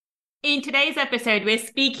In today's episode, we're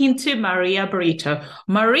speaking to Maria Brito.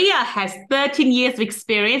 Maria has 13 years of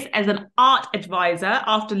experience as an art advisor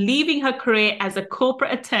after leaving her career as a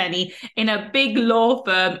corporate attorney in a big law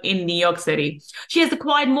firm in New York City. She has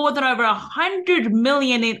acquired more than over 100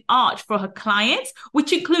 million in art for her clients,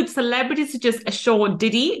 which includes celebrities such as Sean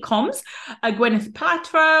Diddy, Combs, Gwyneth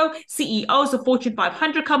Paltrow, CEOs of Fortune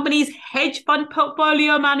 500 companies, hedge fund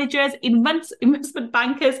portfolio managers, investment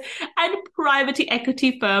bankers, and private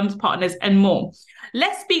equity firms, partners, and more.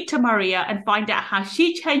 Let's speak to Maria and find out how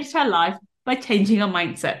she changed her life by changing her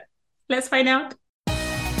mindset. Let's find out.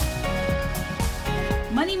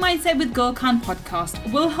 Money Mindset with Gull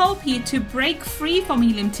podcast will help you to break free from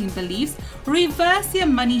your limiting beliefs, reverse your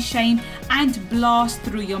money shame, and blast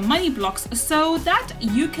through your money blocks so that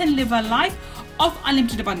you can live a life of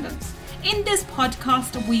unlimited abundance. In this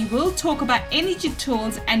podcast, we will talk about energy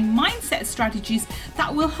tools and mindset strategies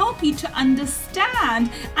that will help you to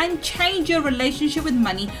understand and change your relationship with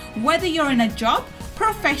money, whether you're in a job,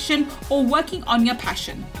 profession, or working on your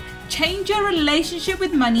passion. Change your relationship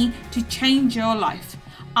with money to change your life.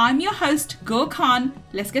 I'm your host, Gull Khan.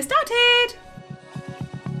 Let's get started.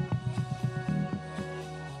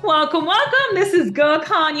 Welcome. This is Gull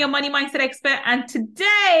Khan, your money mindset expert. And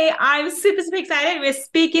today I'm super excited. We're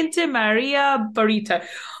speaking to Maria Brito.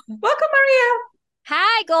 Welcome, Maria.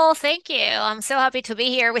 Hi, Gull. Thank you. I'm so happy to be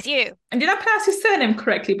here with you. And did I pronounce your surname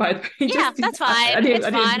correctly, by the way? Yeah, that's fine. It's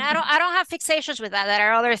fine. I don't have fixations with that.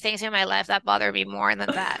 There are other things in my life that bother me more than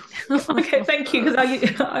that. Okay, thank you. Because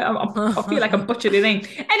I feel like I'm butchered the name.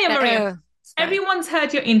 Anyway, Maria. Everyone's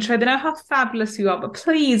heard your intro. They know how fabulous you are, but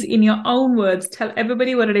please, in your own words, tell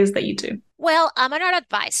everybody what it is that you do. Well, I'm an art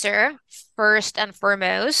advisor, first and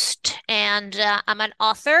foremost, and I'm an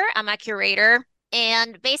author, I'm a curator,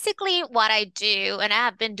 and basically what I do, and I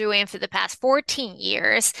have been doing for the past 14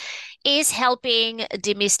 years, is helping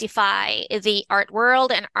demystify the art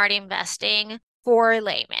world and art investing for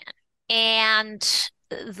laymen. And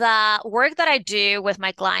the work that I do with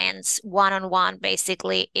my clients one-on-one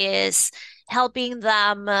basically is helping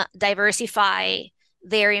them diversify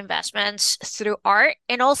their investments through art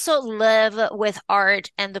and also live with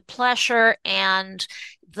art and the pleasure and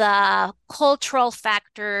the cultural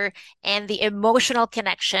factor and the emotional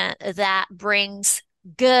connection that brings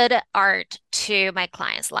good art to my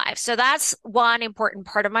clients' lives. So that's one important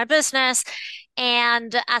part of my business.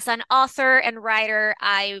 And as an author and writer,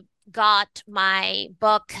 I got my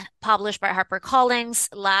book published by HarperCollins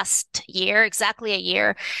last year, exactly a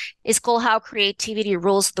year. It's called How Creativity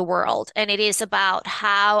Rules the World. And it is about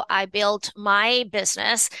how I built my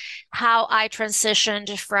business, how I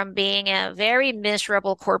transitioned from being a very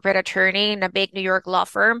miserable corporate attorney in a big New York law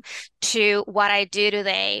firm to what I do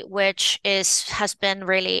today, which has been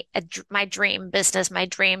really my dream business, my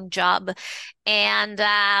dream job. And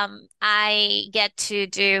I get to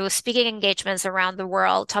do speaking engagements around the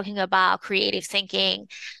world, talking about creative thinking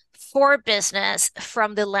for business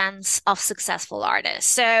from the lens of successful artists.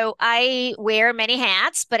 So I wear many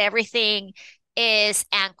hats, but everything is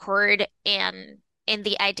anchored in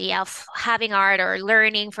the idea of having art or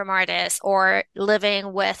learning from artists or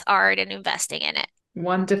living with art and investing in it.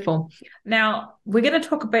 Wonderful. Now, we're going to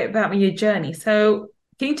talk a bit about your journey. So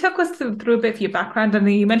can you talk us through a bit of your background? And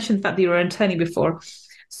you mentioned that you were an attorney before.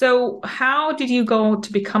 So how did you go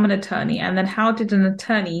to become an attorney? And then how did an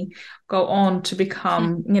attorney go on to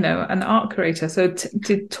become, an art curator? So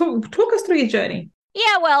to talk us through your journey.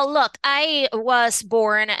 Yeah, well, look, I was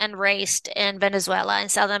born and raised in Venezuela in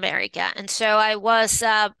South America. And so I was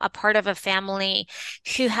a part of a family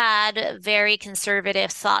who had very conservative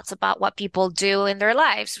thoughts about what people do in their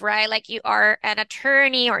lives, right? Like you are an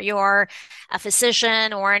attorney or you're a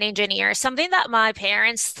physician or an engineer, something that my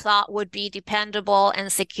parents thought would be dependable and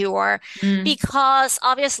secure because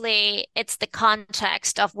obviously it's the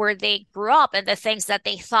context of where they grew up and the things that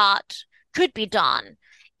they thought could be done.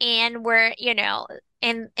 And we're,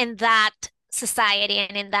 in that society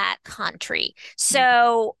and in that country.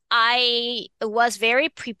 So I was very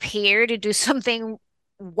prepared to do something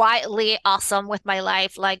wildly awesome with my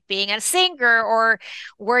life, like being a singer or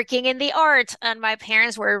working in the arts. And my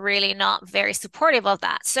parents were really not very supportive of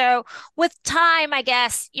that. So with time, I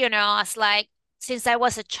guess, I was like, since I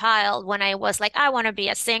was a child, when I was like, I want to be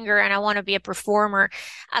a singer and I want to be a performer,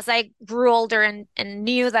 as I grew older and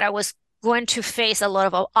knew that I was going to face a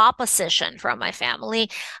lot of opposition from my family,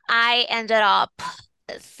 I ended up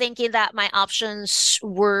thinking that my options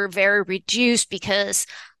were very reduced because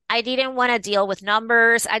I didn't want to deal with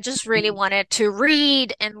numbers. I just really wanted to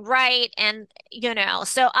read and write and,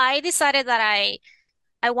 so I decided that I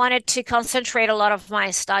I wanted to concentrate a lot of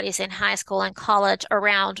my studies in high school and college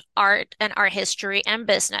around art and art history and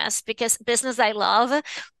business because business I love,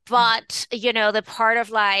 but the part of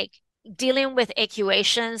like dealing with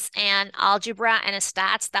equations and algebra and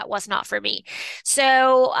stats, that was not for me.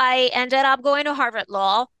 So I ended up going to Harvard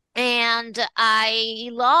Law and I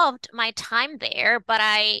loved my time there, but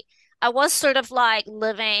I was sort of like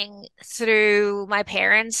living through my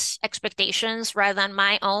parents' expectations rather than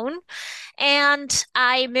my own. And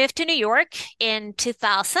I moved to New York in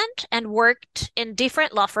 2000 and worked in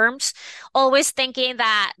different law firms, always thinking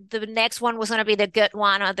that the next one was going to be the good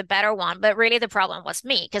one or the better one. But really, the problem was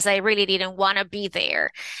me because I really didn't want to be there.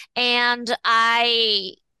 And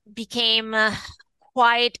I became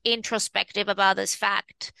quite introspective about this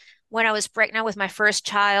fact when I was pregnant with my first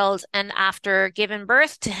child and after giving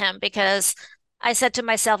birth to him because I said to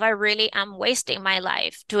myself, I really am wasting my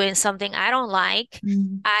life doing something I don't like.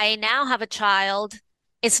 Mm. I now have a child.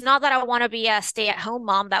 It's not that I want to be a stay-at-home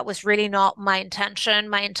mom. That was really not my intention.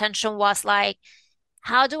 My intention was like,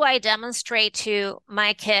 how do I demonstrate to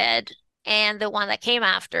my kid and the one that came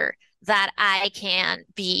after that I can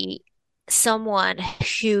be someone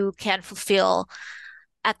who can fulfill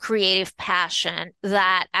a creative passion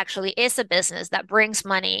that actually is a business that brings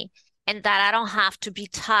money and that I don't have to be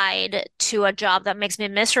tied to a job that makes me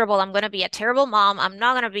miserable. I'm going to be a terrible mom. I'm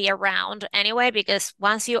not going to be around anyway, because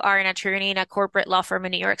once you are an attorney in a corporate law firm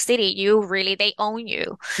in New York City, they own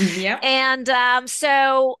you. Yep. And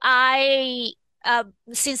so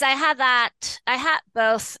since I had I had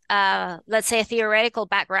both, let's say, a theoretical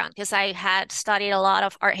background because I had studied a lot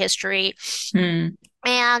of art history. Mm.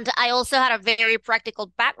 And I also had a very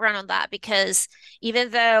practical background on that because even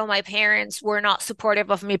though my parents were not supportive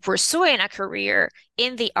of me pursuing a career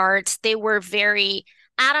in the arts, they were very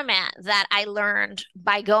adamant that I learned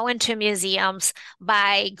by going to museums,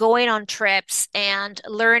 by going on trips and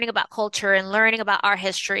learning about culture and learning about art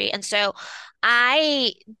history. And so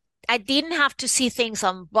I I didn't have to see things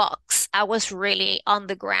on books. I was really on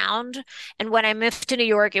the ground. And when I moved to New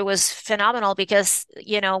York, it was phenomenal because,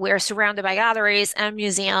 we're surrounded by galleries and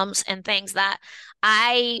museums and things that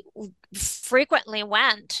I frequently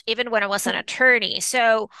went, even when I was an attorney.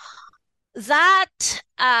 So that,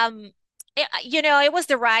 it was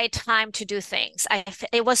the right time to do things.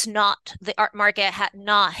 It was not, the art market had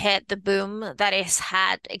not hit the boom that it's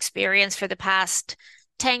had experienced for the past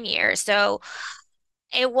 10 years. So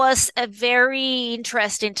it was a very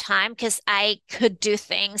interesting time because I could do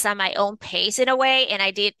things at my own pace in a way. And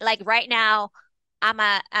I did, like right now, I'm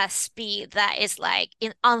at a speed that is like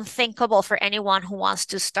unthinkable for anyone who wants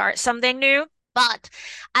to start something new. But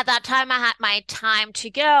at that time, I had my time to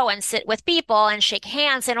go and sit with people and shake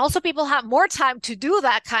hands. And also, people have more time to do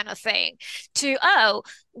that kind of thing. Oh,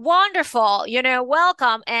 wonderful,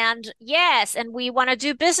 welcome. And yes, and we want to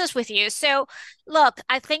do business with you. So, look,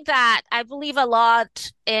 I think that I believe a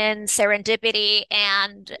lot in serendipity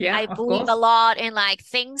and Yeah, I of believe a course. lot in like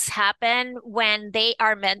things happen when they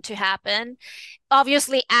are meant to happen.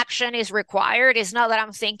 Obviously, action is required. It's not that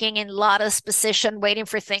I'm thinking in lotus position, waiting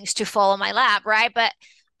for things to fall in my lap, right? But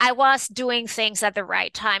I was doing things at the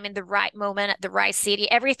right time, in the right moment, at the right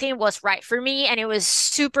city. Everything was right for me, and it was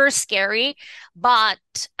super scary. But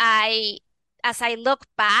as I look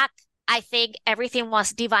back, I think everything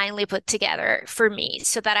was divinely put together for me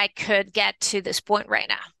so that I could get to this point right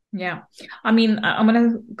now. Yeah. I mean, I'm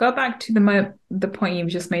going to go back to the point you've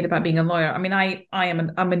just made about being a lawyer. I mean,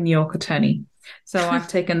 I'm a New York attorney. So I've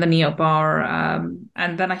taken the New York bar,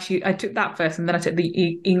 and then actually I took that first, and then I took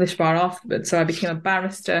the English bar afterwards. So I became a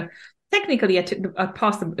barrister. Technically, I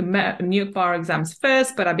passed the New York bar exams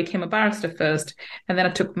first, but I became a barrister first, and then I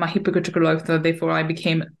took my Hippocratic oath. So therefore, I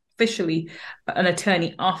became officially an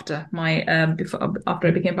attorney after I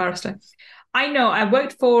became a barrister. I know. I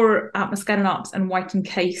worked for Muscat& Arps and White and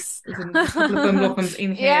Case, as in a couple of law firms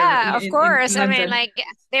in here Yeah, of in course. I mean, London. like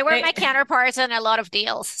they were my They, counterparts in a lot of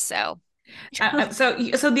deals. So, so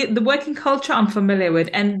the working culture I'm familiar with,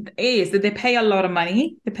 and is that they pay a lot of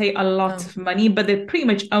money. They pay a lot oh. of money, but they pretty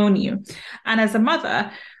much own you. And as a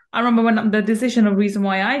mother, I remember when the decision of reason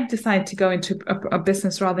why I decided to go into a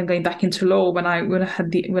business rather than going back into law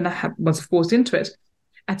was forced into it,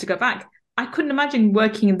 and to go back. I couldn't imagine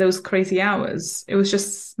working in those crazy hours. It was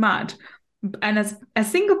just mad. And as a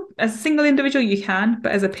single individual, you can,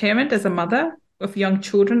 but as a parent, as a mother of young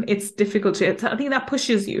children, it's difficult to. I think that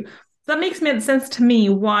pushes you. That makes sense to me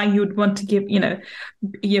why you'd want to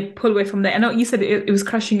you pull away from there. I know you said it was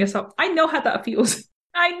crushing yourself. I know how that feels.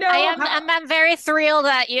 I know how. I'm very thrilled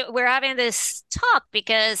that we're having this talk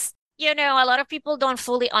because, a lot of people don't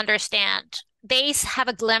fully understand. They have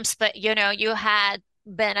a glimpse, but you had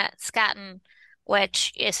been at Scotland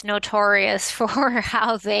which is notorious for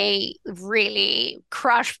how they really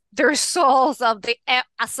crush their souls of the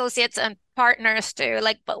associates and partners too.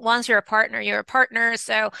 Like, but once you're a partner, you're a partner.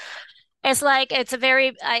 So it's like it's a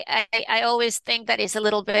very I always think that it's a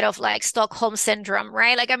little bit of like Stockholm syndrome,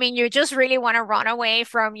 right? Like I mean, you just really want to run away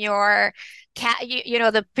from your cat, you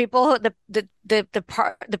know, the people,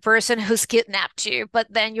 the person who's kidnapped you, but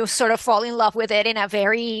then you sort of fall in love with it in a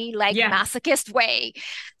very like Yeah. masochist way.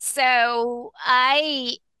 So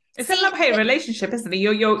I It's a see love-hate that relationship, isn't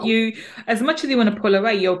it? As much as you want to pull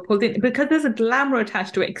away, you're pulled in because there's a glamour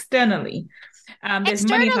attached to it externally. There's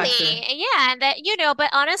money attached to it. externally, yeah, and that, you know, but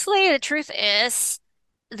honestly, the truth is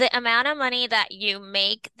the amount of money that you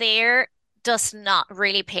make there does not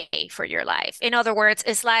really pay for your life. In other words,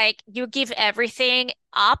 it's like you give everything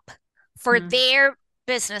up for Mm. their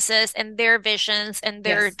businesses and their visions and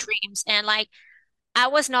their Yes. dreams. And like, I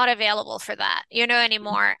was not available for that, you know,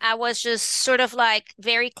 anymore. I was just sort of like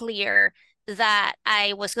very clear that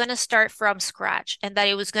I was going to start from scratch and that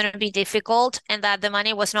it was going to be difficult and that the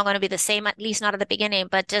money was not going to be the same, at least not at the beginning.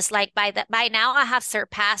 But just like by now, I have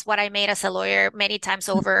surpassed what I made as a lawyer many times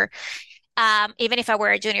over. Even if I were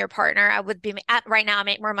a junior partner, I would be at right now I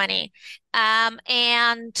make more money.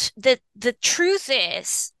 And the truth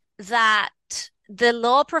is that the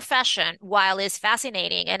law profession, while is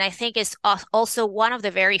fascinating, and I think is also one of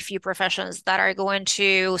the very few professions that are going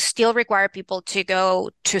to still require people to go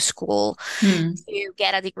to school Mm. to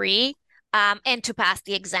get a degree, and to pass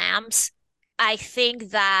the exams. I think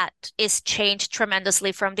that is changed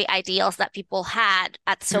tremendously from the ideals that people had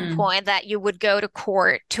at some Mm. point that you would go to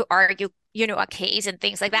court to argue, you know, a case and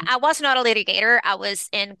things like that. I was not a litigator. I was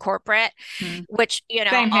in corporate, Mm. which, you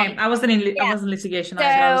know, Same here. I yeah. wasn't litigation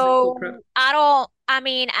either. I was in corporate. So I don't, I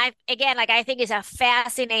mean, I again, like I think it's a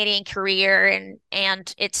fascinating career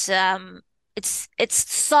and it's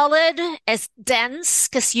solid, it's dense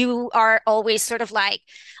because you are always sort of like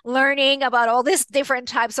learning about all these different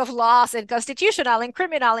types of laws and constitutional and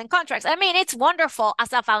criminal and contracts. I mean, it's wonderful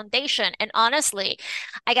as a foundation. And honestly,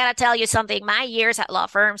 I gotta tell you something, my years at law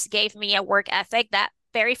firms gave me a work ethic that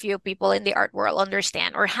very few people in the art world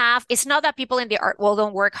understand or have. It's not that people in the art world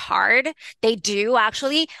don't work hard. They do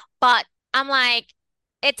actually, but I'm like,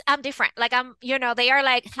 I'm different. Like I'm, you know, they are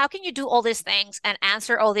like, how can you do all these things and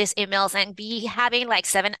answer all these emails and be having like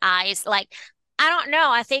seven eyes? Like, I don't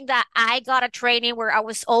know. I think that I got a training where I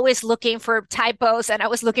was always looking for typos and I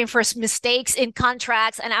was looking for mistakes in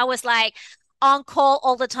contracts and I was like on call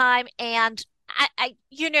all the time. And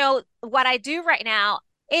you know, what I do right now,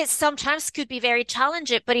 it sometimes could be very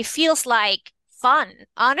challenging, but it feels like fun,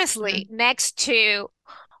 honestly, Mm. next to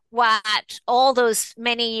what all those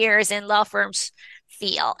many years in law firms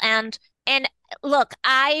feel. And look,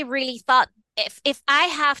 I really thought if I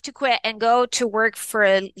have to quit and go to work for,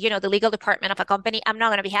 you know, the legal department of a company, I'm not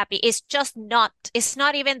going to be happy. It's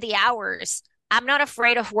not even the hours. I'm not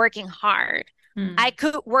afraid of working hard. I Mm.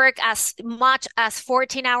 could work as much as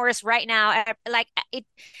 14 hours right now. Like it,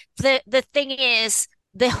 the thing is,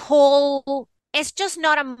 the whole, it's just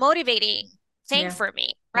not a motivating thing Yeah. for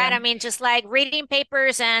me, right? Yeah. I mean, just like reading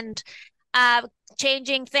papers and uh,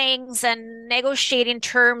 changing things and negotiating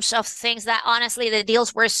terms of things that honestly, the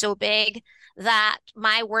deals were so big that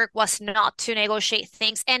my work was not to negotiate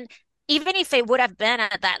things. And even if it would have been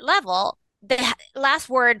at that level, the last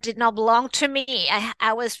word did not belong to me.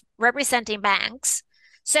 I was representing banks.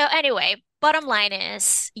 So anyway, bottom line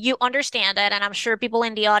is you understand it, and I'm sure people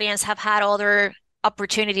in the audience have had other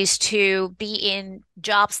opportunities to be in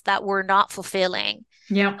jobs that were not fulfilling.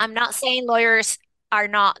 Yeah. I'm not saying lawyers are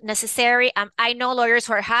not necessary. I know lawyers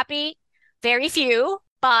who are happy, very few,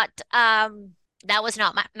 but that was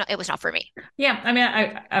not no, it was not for me. Yeah, I mean,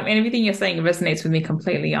 everything you're saying resonates with me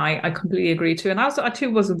completely. I completely agree too. And I too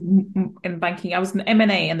was in banking. I was in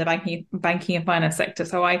M&A in the banking and finance sector,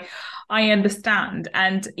 so I understand.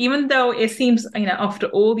 And even though it seems, you know, after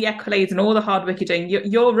all the accolades and all the hard work you're doing,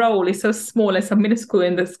 your role is so small and so minuscule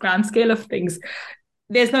in this grand scale of things.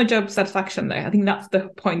 There's no job satisfaction there. I think that's the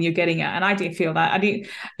point you're getting at. And I didn't feel that. I didn't.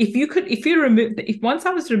 If you remove, if once I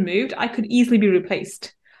was removed, I could easily be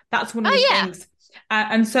replaced. That's one of the Oh yeah. things.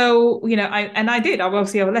 And so, you know, I did. I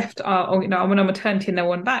obviously I left. Or, you know, I went on maternity and then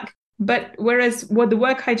went back. But whereas what the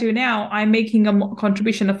work I do now, I'm making a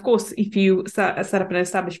contribution. Of course, if you set up an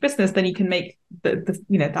established business, then you can make the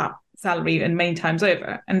you know that salary and many times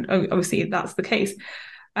over. And obviously that's the case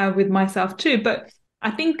with myself too. But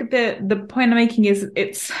I think the point I'm making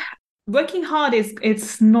is working hard is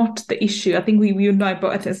it's not the issue. I think we know,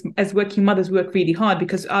 but as working mothers, we work really hard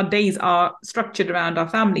because our days are structured around our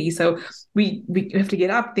family. So we have to get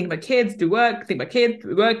up, think about kids, do work, think about kids,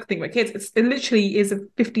 do work, think about kids. It literally is a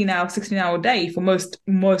 15-hour, 16-hour day for most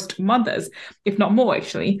mothers, if not more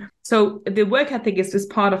actually. So the work ethic is just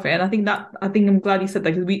part of it. And I think I'm glad you said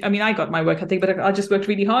that, because I mean, I got my work ethic, but I just worked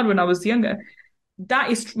really hard when I was younger.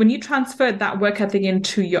 That is when you transfer that work ethic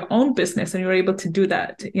into your own business and you're able to do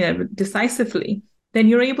that, decisively, then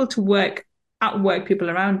you're able to outwork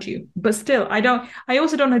people around you. But still, I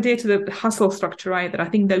also don't adhere to the hustle structure either. I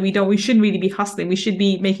think that we shouldn't really be hustling. We should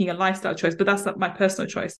be making a lifestyle choice, but that's not my personal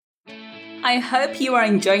choice. I hope you are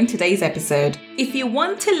enjoying today's episode. If you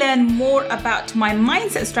want to learn more about my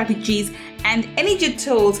mindset strategies and energy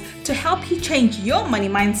tools to help you change your money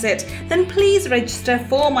mindset, then please register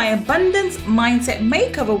for my Abundance Mindset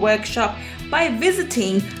Makeover Workshop by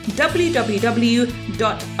visiting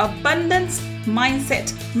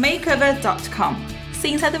www.abundancemindsetmakeover.com. See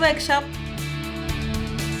you inside the workshop.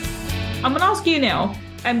 I'm going to ask you now,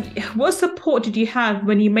 what support did you have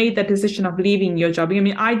when you made that decision of leaving your job? I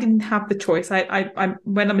mean, I didn't have the choice. I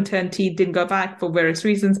went on maternity, didn't go back for various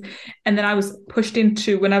reasons, and then I was pushed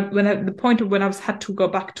into the point of when I had to go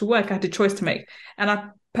back to work. I had a choice to make, and I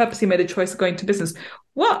purposely made a choice of going to business.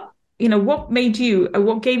 What made you?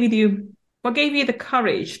 What gave you the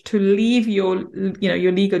courage to leave your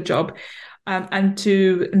legal job, and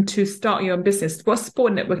to start your own business? What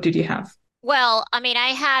support network did you have? Well, I mean,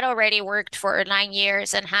 I had already worked for 9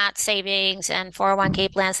 years and had savings and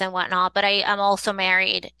 401k plans and whatnot, but I'm also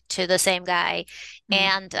married to the same guy.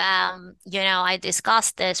 And, I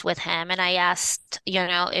discussed this with him and I asked,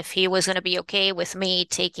 if he was going to be okay with me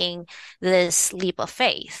taking this leap of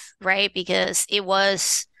faith, right? Because it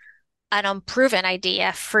was an unproven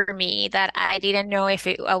idea for me that I didn't know if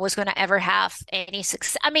I was going to ever have any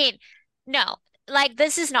success. I mean, no, like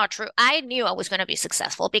this is not true. I knew I was going to be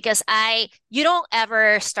successful because you don't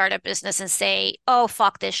ever start a business and say, oh,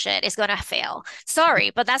 fuck this shit, it's going to fail.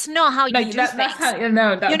 Sorry, but that's not how you do things. That's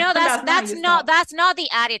not the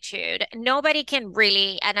attitude. Nobody can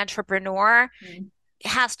really, an entrepreneur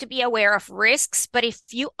has to be aware of risks, but if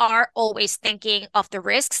you are always thinking of the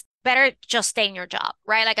risks, better just stay in your job,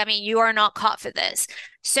 right? Like, I mean, you are not caught for this.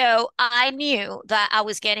 So I knew that I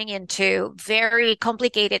was getting into very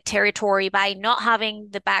complicated territory by not having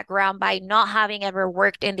the background, by not having ever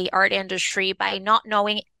worked in the art industry, by not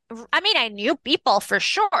knowing. I mean, I knew people for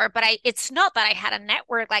sure, but it's not that I had a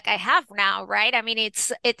network like I have now, right? I mean,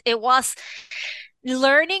 it was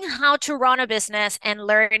learning how to run a business and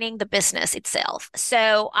learning the business itself.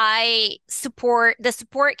 So the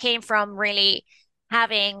support came from really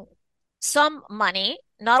having some money,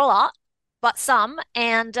 not a lot, but some,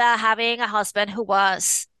 and having a husband who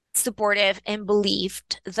was supportive and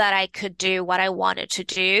believed that I could do what I wanted to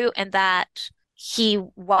do and that he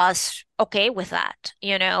was okay with that,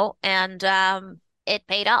 and it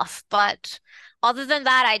paid off. But other than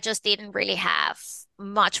that, I just didn't really have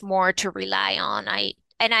much more to rely on. I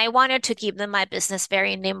wanted to keep my business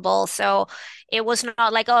very nimble. So it was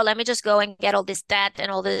not like, oh, let me just go and get all this debt and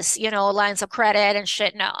all this, lines of credit and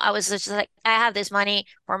shit. No, I was just like, I have this money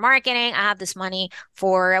for marketing. I have this money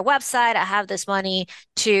for a website. I have this money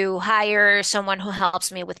to hire someone who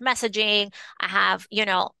helps me with messaging. I have,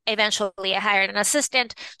 eventually I hired an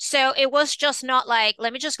assistant. So it was just not like,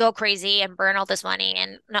 let me just go crazy and burn all this money.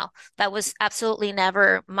 And no, that was absolutely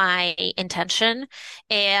never my intention.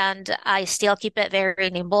 And I still keep it very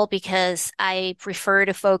nimble because I prefer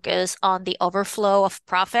to focus on the overflow of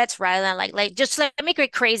profits rather than like just let me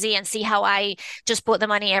get crazy and see how I just put the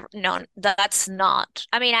money. No, that's not.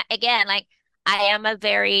 I mean, again, like I have a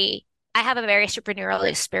very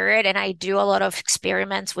entrepreneurial spirit and I do a lot of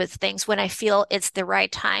experiments with things when I feel it's the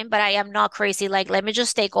right time, but I am not crazy. Like, let me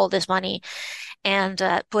just take all this money and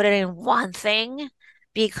put it in one thing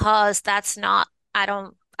because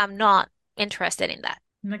I'm not interested in that.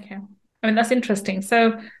 Okay. I mean, that's interesting.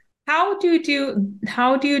 So how do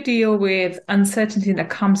you deal with uncertainty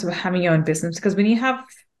that comes with having your own business? Because when you have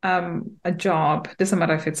a job, doesn't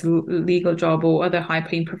matter if it's a legal job or other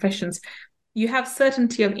high-paying professions, you have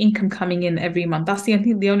certainty of income coming in every month. That's I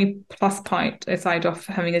think the only plus point aside of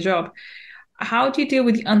having a job. How do you deal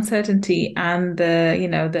with the uncertainty and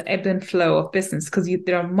the ebb and flow of business? Because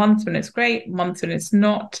there are months when it's great, months when it's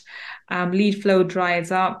not. Lead flow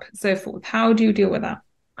dries up, so forth. How do you deal with that?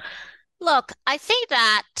 Look, I think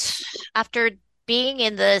that after being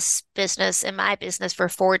in my business for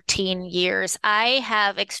 14 years, I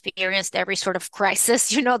have experienced every sort of crisis,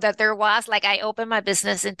 that there was. Like I opened my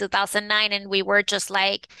business in 2009 and we were just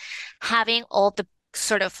like having all the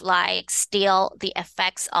sort of like still the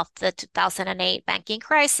effects of the 2008 banking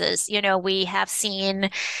crisis. We have seen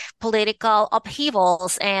political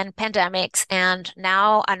upheavals and pandemics and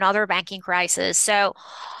now another banking crisis. So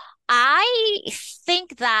I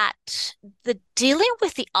think that the dealing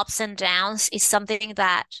with the ups and downs is something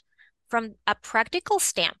that from a practical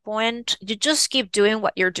standpoint, you just keep doing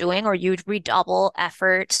what you're doing, or you redouble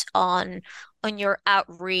efforts on your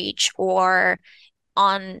outreach or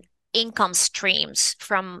on income streams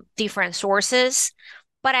from different sources.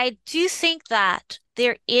 But I do think that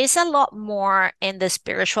there is a lot more in the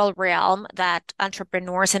spiritual realm that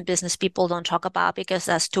entrepreneurs and business people don't talk about because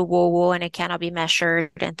that's too woo-woo and it cannot be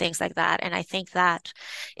measured and things like that. And I think that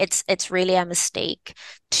it's really a mistake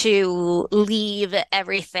to leave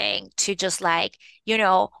everything to just like,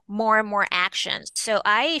 more and more actions. So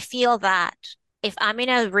I feel that if I'm in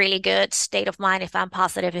a really good state of mind, if I'm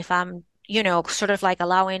positive, if I'm sort of like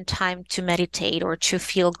allowing time to meditate or to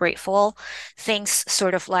feel grateful, things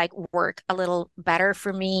sort of like work a little better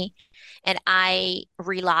for me. And I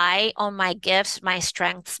rely on my gifts, my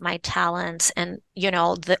strengths, my talents, and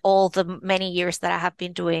all the many years that I have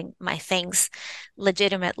been doing my things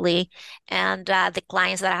legitimately, and the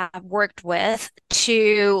clients that I have worked with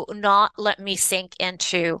to not let me sink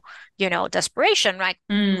into, desperation. Like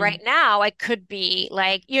right Mm, now, I could be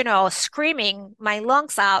like, screaming my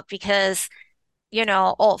lungs out because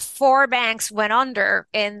all four banks went under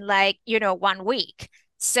in like, 1 week.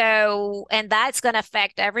 So, and that's going to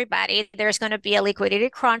affect everybody. There's going to be a liquidity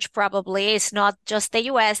crunch probably. It's not just the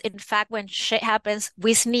US. In fact, when shit happens,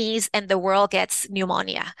 we sneeze and the world gets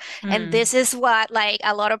pneumonia. And mm, this is what like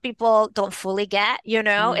a lot of people don't fully get,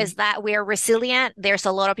 mm, is that we're resilient. There's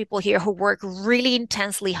a lot of people here who work really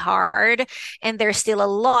intensely hard, and there's still a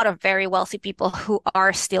lot of very wealthy people who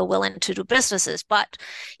are still willing to do businesses. But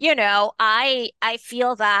I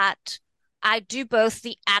feel that I do both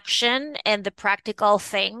the action and the practical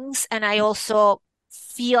things, and I also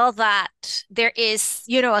feel that there is,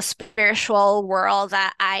 a spiritual world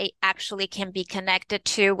that I actually can be connected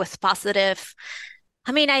to with positive.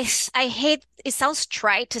 I mean, I hate it sounds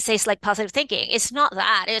trite to say it's like positive thinking. It's not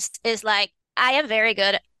that. It's like I am very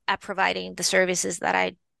good at providing the services that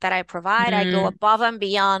I provide. I go mm. above and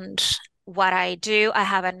beyond what I do. I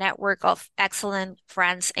have a network of excellent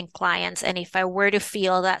friends and clients. And if I were to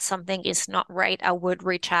feel that something is not right, I would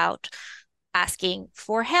reach out asking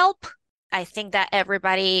for help. I think that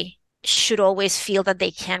everybody should always feel that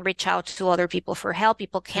they can reach out to other people for help.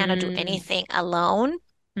 People cannot do Mm, anything alone.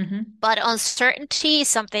 mhm. But uncertainty is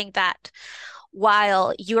something that,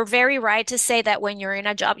 while you're very right to say that when you're in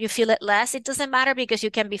a job, you feel it less, it doesn't matter because you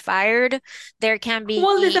can be fired. There can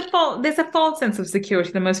Well, be, there's a false sense of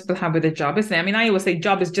security that most people have with a job, isn't there? I mean, I always say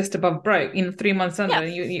job is just above broke. 3 months under,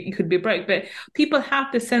 yeah, you could be broke. But people have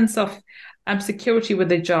this sense of security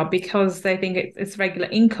with a job because they think it's regular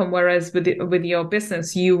income. Whereas with your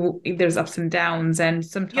business, there's ups and downs, and you're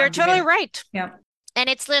sometimes totally again, right. yeah. And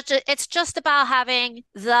it's just about having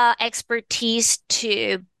the expertise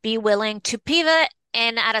to be willing to pivot.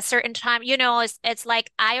 And at a certain time, it's like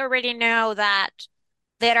I already know that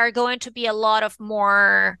there are going to be a lot of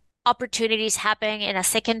more opportunities happening in a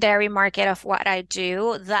secondary market of what I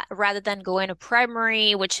do, that rather than going to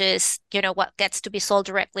primary, which is, what gets to be sold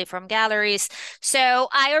directly from galleries. So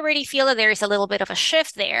I already feel that there is a little bit of a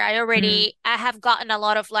shift there. Mm, I have gotten a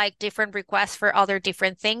lot of like different requests for other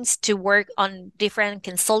different things to work on different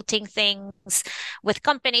consulting things with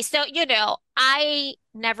companies. So, I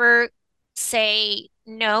never say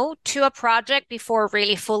no to a project before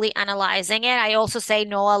really fully analyzing it. I also say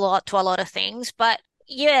no a lot to a lot of things, but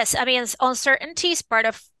yes, I mean, uncertainty is part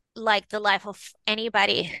of like the life of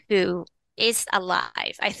anybody who is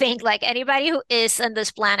alive. I think like anybody who is on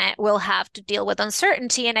this planet will have to deal with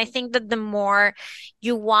uncertainty. And I think that the more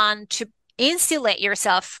you want to insulate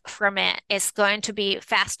yourself from it, it's going to be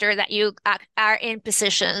faster that you are in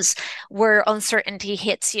positions where uncertainty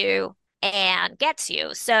hits you and gets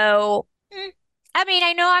you. So, I mean,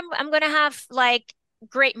 I know I'm gonna have like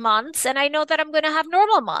great months, and I know that I'm gonna have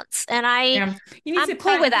normal months, and yeah, you need I'm to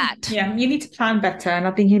cool with plan. that. Yeah, you need to plan better, and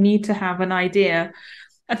I think you need to have an idea.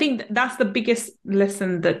 I think that's the biggest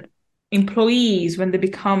lesson that employees, when they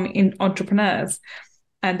become entrepreneurs,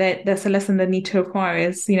 and that's a lesson they need to acquire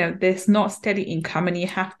is, there's not steady income and you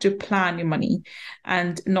have to plan your money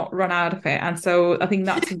and not run out of it. And so I think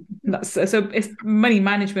that's so it's money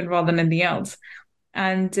management rather than anything else.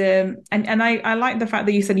 And I like the fact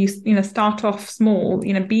that you said start off small,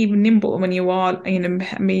 be nimble when you are, I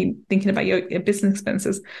mean, thinking about your business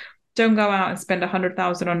expenses. don't go out and spend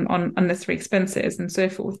 100,000 on unnecessary expenses and so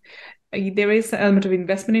forth. There is an element of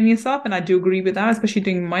investment in yourself, and I do agree with that, especially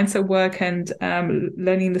doing mindset work and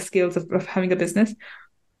learning the skills of having a business.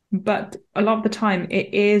 But a lot of the time,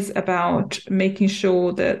 it is about making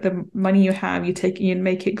sure that the money you have, you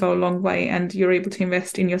make it go a long way, and you're able to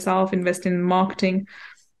invest in yourself, invest in marketing,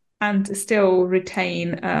 and still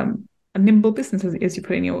retain a nimble business, as you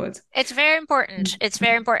put in your words. It's very important. It's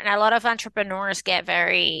very important. A lot of entrepreneurs get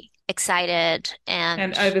very excited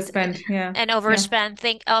And overspend, yeah, and yeah. overspend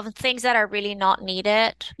think of things that are really not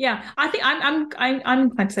needed. Yeah, I think I'm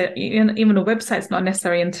inclined to say even a website's not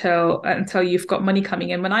necessary until you've got money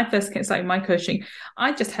coming in. When I first started my coaching,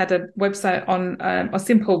 I just had a website on a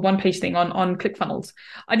simple one page thing on ClickFunnels.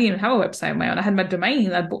 I didn't even have a website of my own. I had my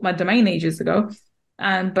domain. I bought my domain ages ago,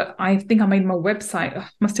 but I think I made my website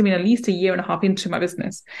must have been at least a year and a half into my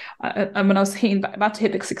business. And when I was about to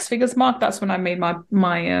hit the six figures mark, that's when I made my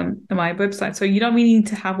website. So you don't really need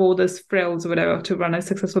to have all those frills or whatever to run a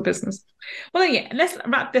successful business. Well, yeah, let's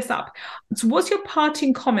wrap this up. So what's your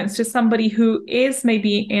parting comments to somebody who is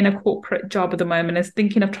maybe in a corporate job at the moment, is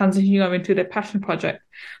thinking of transitioning over into their passion project,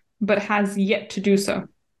 but has yet to do so?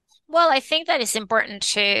 Well, I think that it's important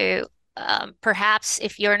to perhaps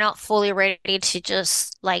if you're not fully ready to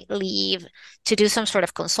just like leave to do some sort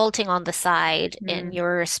of consulting on the side in Mm.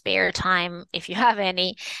 your spare time, if you have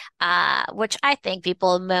any, which I think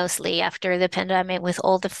people mostly after the pandemic with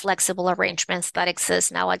all the flexible arrangements that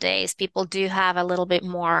exist nowadays, people do have a little bit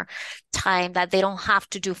more time that they don't have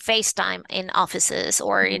to do FaceTime in offices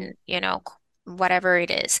or Mm. in, whatever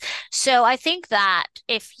it is. So I think that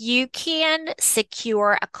if you can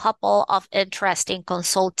secure a couple of interesting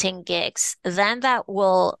consulting gigs, then that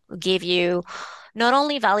will give you not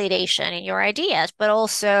only validation in your ideas, but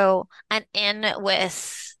also an in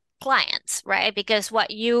with clients, right? Because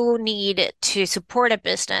what you need to support a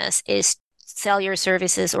business is sell your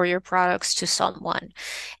services or your products to someone.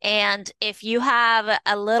 And if you have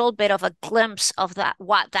a little bit of a glimpse of that,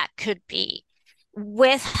 what that could be,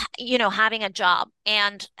 with having a job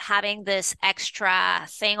and having this extra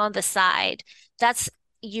thing on the side, that's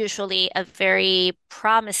usually a very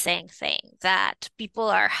promising thing that people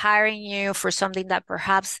are hiring you for something that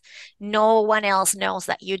perhaps no one else knows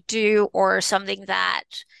that you do, or something that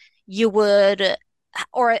you would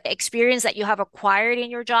or experience that you have acquired in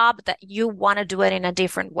your job that you want to do it in a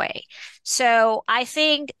different way. So I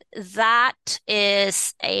think that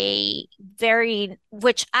is a very,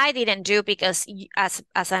 which I didn't do because as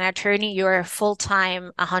an attorney, you're full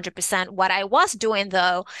time 100%. What I was doing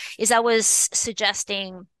though is I was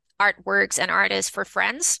suggesting artworks and artists for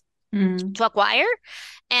friends Mm. to acquire,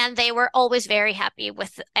 and they were always very happy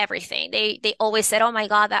with everything. They always said, "Oh my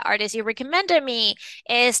God, that artist you recommended me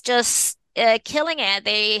is just killing it.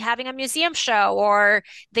 They having a museum show, or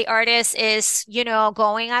the artist is,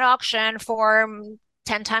 going at auction for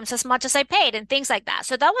 10 times as much as I paid," and things like that.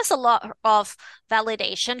 So that was a lot of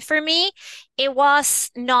validation for me. It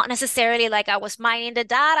was not necessarily like I was mining the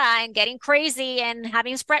data and getting crazy and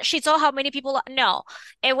having spreadsheets. Oh, how many people? No,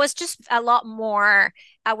 it was just a lot more,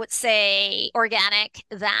 I would say, organic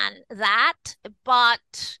than that.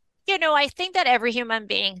 But, I think that every human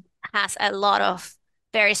being has a lot of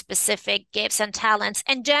very specific gifts and talents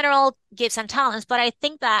and general gifts and talents. But I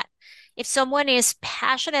think that if someone is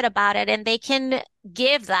passionate about it and they can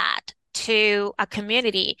give that to a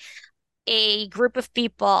community, a group of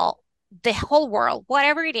people, the whole world,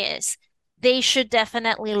 whatever it is, they should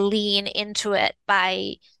definitely lean into it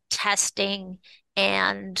by testing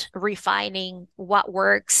and refining what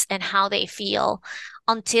works and how they feel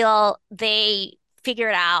until they figure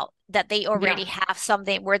it out that they already Yeah. have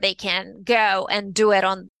something where they can go and do it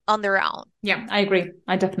on their own. Yeah, I agree.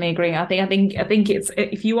 I definitely agree. I think it's,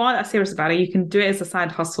 if you are that serious about it, you can do it as a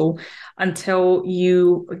side hustle until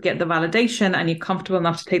you get the validation and you're comfortable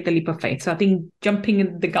enough to take the leap of faith. So I think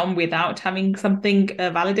jumping the gun without having something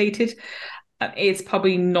validated is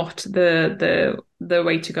probably not the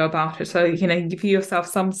way to go about it. So give yourself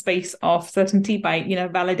some space of certainty by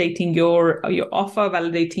validating your offer,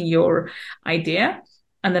 validating your idea,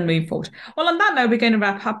 and then moving forward. Well, on that note, we're going to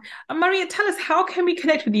wrap up. Maria, tell us, how can we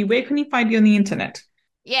connect with you? Where can we find you on the internet?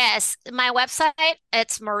 Yes, my website,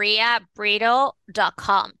 it's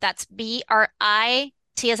mariabrito.com. That's BRIT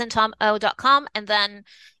as in Tom O.com. And then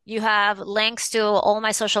you have links to all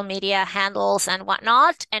my social media handles and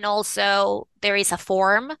whatnot. And also there is a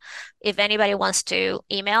form. If anybody wants to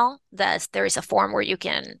email, there is a form where you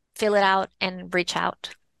can fill it out and reach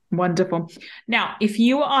out. Wonderful. Now, if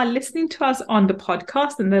you are listening to us on the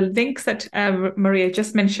podcast, then the links that Maria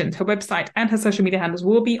just mentioned, her website and her social media handles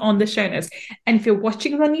will be on the show notes. And if you're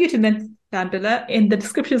watching us on YouTube, then down below in the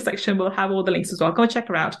description section, we'll have all the links as well. Go check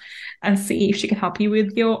her out and see if she can help you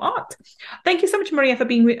with your art. Thank you so much, Maria, for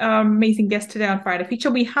being our amazing guest today on Friday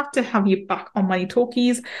Feature. We have to have you back on Money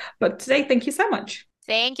Talkies, but today, thank you so much.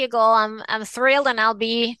 Thank you, Gull. I'm thrilled, and I'll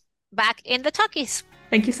be back in the talkies.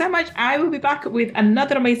 Thank you so much. I will be back with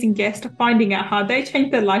another amazing guest, finding out how they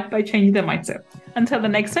change their life by changing their mindset. Until the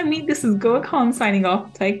next time, this is Gull signing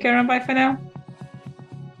off. Take care and bye for now.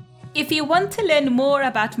 If you want to learn more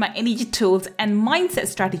about my energy tools and mindset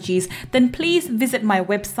strategies, then please visit my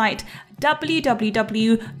website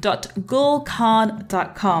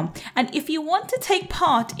www.gullkhan.com. And if you want to take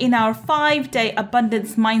part in our 5-day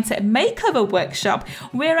abundance mindset makeover workshop,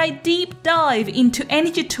 where I deep dive into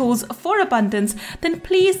energy tools for abundance, then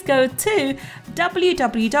please go to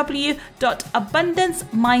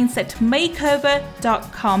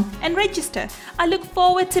www.abundancemindsetmakeover.com and register. I look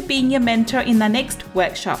forward to being your mentor in the next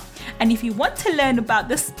workshop. And if you want to learn about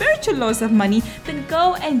the spiritual laws of money, then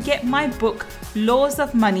go and get my book, Laws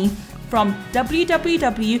of Money, from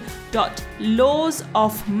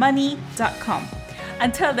www.lawsofmoney.com.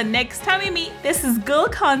 Until the next time we meet, this is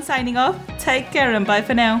Gull signing off. Take care and bye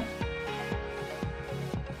for now.